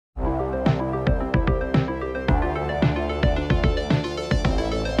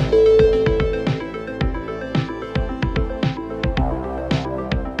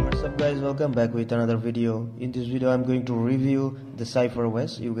welcome back with another video. In this video I'm going to review the Cipher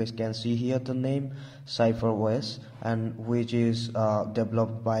OS. You guys can see here the name Cipher OS, and which is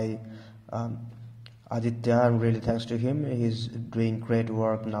developed by ADITYA, and really thanks to him. He's doing great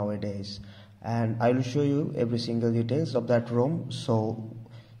work nowadays, and I will show you every single details of that ROM, so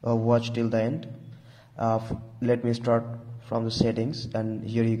watch till the end. Let me start from the settings, and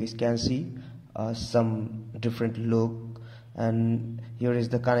here you guys can see some different look. And here is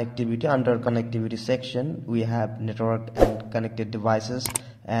the connectivity. Under connectivity section we have network and connected devices,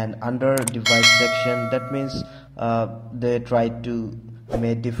 and under device section, that means they tried to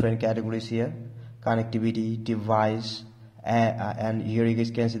make different categories here: connectivity, device, and here you guys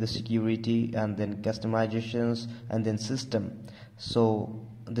can see the security, and then customizations, and then system. So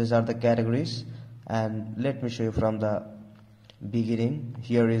these are the categories, and let me show you from the beginning.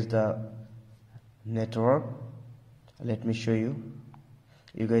 Here is the network. Let me show you.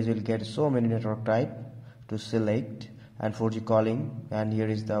 You guys will get so many network type to select, and 4G calling, and here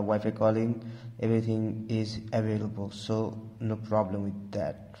is the Wi-Fi calling. Everything is available, so no problem with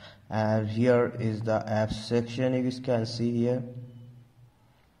that. And here is the apps section. You guys can see here.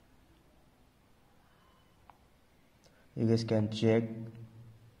 You guys can check.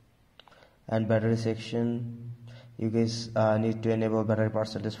 And battery section, you guys need to enable battery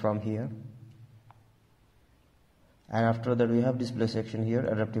percentage from here. And after that we have display section here,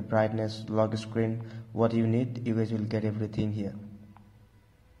 adaptive brightness, lock screen. What you need, you guys will get everything here.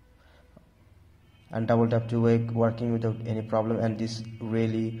 And double tap to wake, working without any problem, and this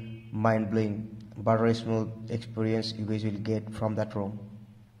really mind-blowing, buttery smooth experience you guys will get from that ROM.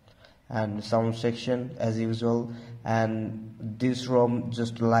 And sound section as usual, and this ROM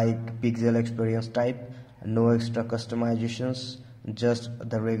just like Pixel experience type, no extra customizations, just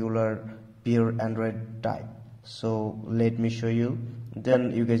the regular pure Android type. So let me show you.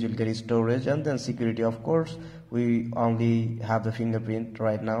 Then you guys will get storage, and then security. Of course we only have the fingerprint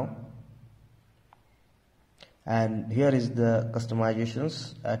right now. And here is the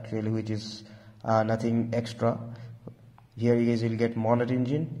customizations actually, which is nothing extra. Here you guys will get monitor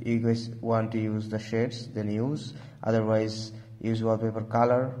engine. You guys want to use the shades, then use, otherwise use wallpaper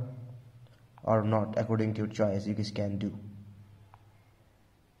color or not, according to your choice. You guys can do.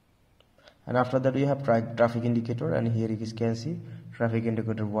 And after that we have traffic indicator, and here you guys can see traffic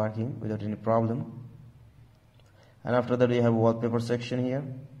indicator working without any problem. And after that we have wallpaper section here,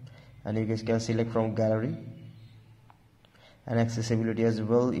 and you guys can select from gallery. And accessibility as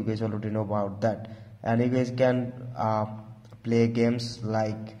well, you guys already know about that. And you guys can play games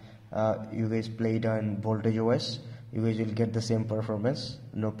like you guys played on Voltage OS. You guys will get the same performance,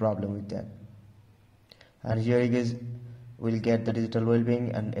 no problem with that. And here you guys will get the digital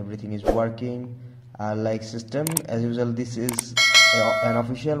well-being, and everything is working like system as usual. This is an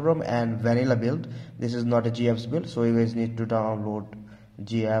official ROM and vanilla build. This is not a GApps build, so you guys need to download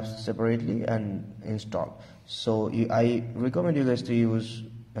GApps separately and install. So I recommend you guys to use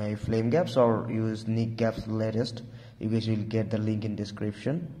FlameGaps or use NickGaps latest. You guys will get the link in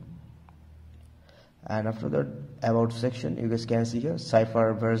description. And after that, about section, you guys can see here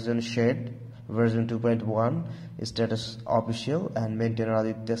Cipher version shared, version 2.1, status official, and maintainer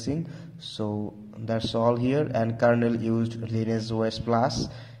ADITYA Singh. So that's all here. And kernel used Linux OS Plus.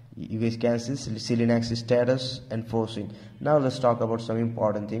 You guys can see Linux status enforcing. Now let's talk about some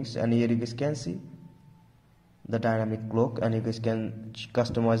important things. And here you guys can see the dynamic clock, and you guys can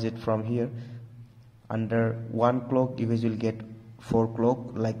customize it from here. Under one clock you guys will get 4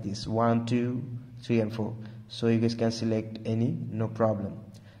 clock like this, 1, 2, 3 and 4. So you guys can select any, no problem.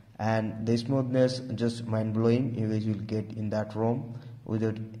 And the smoothness, just mind-blowing, you guys will get in that ROM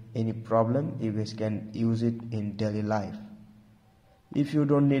without any problem. You guys can use it in daily life. If you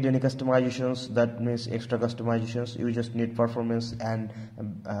don't need any customizations, that means extra customizations, you just need performance and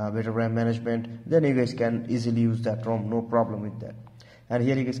better RAM management, then you guys can easily use that ROM, no problem with that. And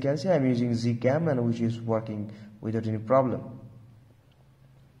here you guys can see I'm using Zcam, and which is working without any problem.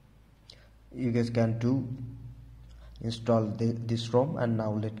 You guys can do install this ROM. And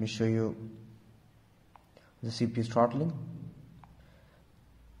now let me show you the CPU throttling,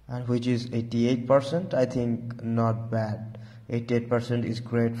 and which is 88%. I think not bad. 88% is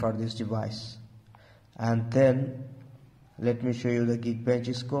great for this device. And then let me show you the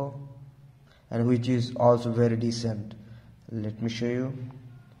Geekbench score, and which is also very decent. Let me show you.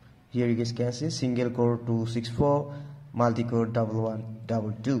 Here you guys can see single core 264, multi-core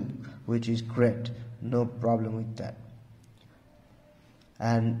 1122, which is great, no problem with that.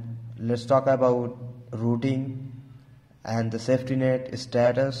 And let's talk about routing and the safety net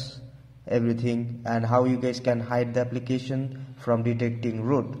status, everything, and how you guys can hide the application from detecting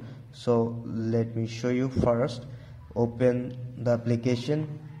root. So let me show you. First open the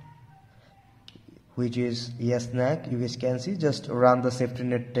application, which is YesNAC. You guys can see, just run the safety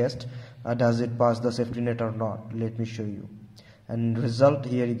net test. Does it pass the safety net or not? Let me show you. And result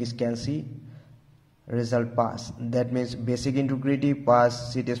here, you guys can see result pass. That means basic integrity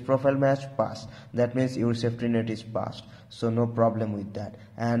pass, CTS profile match pass. That means your safety net is passed, so no problem with that.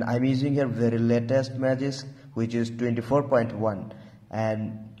 And I'm using here very latest Magisk, which is 24.1,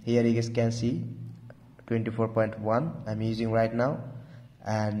 and here you guys can see 24.1 I'm using right now.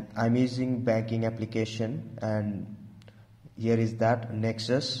 And I'm using banking application, and here is that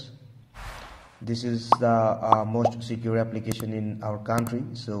Nexus. This is the most secure application in our country,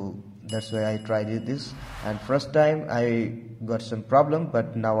 so that's why I tried this. And first time I got some problem,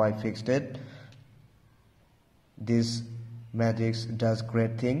 but now I fixed it. This Magisk does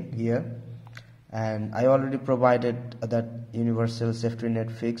great thing here, and I already provided that universal safety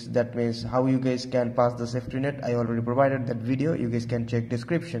net fix. That means how you guys can pass the safety net. I already provided that video. You guys can check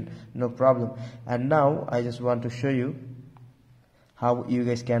description, no problem. And now I just want to show you how you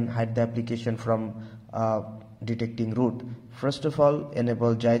guys can hide the application from detecting root. First of all,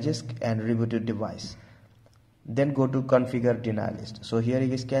 enable Magisk and reboot your device. Then go to configure deny list. So here you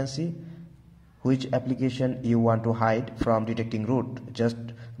guys can see which application you want to hide from detecting root. Just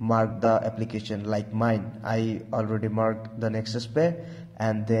mark the application, like mine. I already marked the Nexus Pay,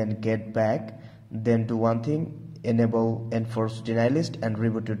 and then get back. Then do one thing, enable enforce deny list and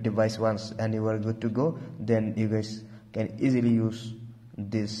reboot your device once, and you are good to go. Then you guys can easily use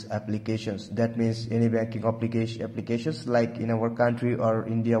these applications. That means any banking applications like in our country or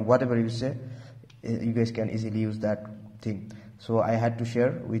India, whatever you say, you guys can easily use that thing. So I had to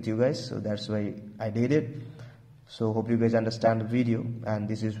share with you guys, so that's why I did it. So hope you guys understand the video, and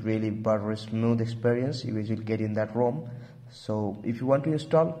this is really very smooth experience you guys will get in that ROM. So if you want to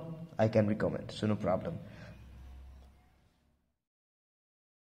install, I can recommend, so no problem.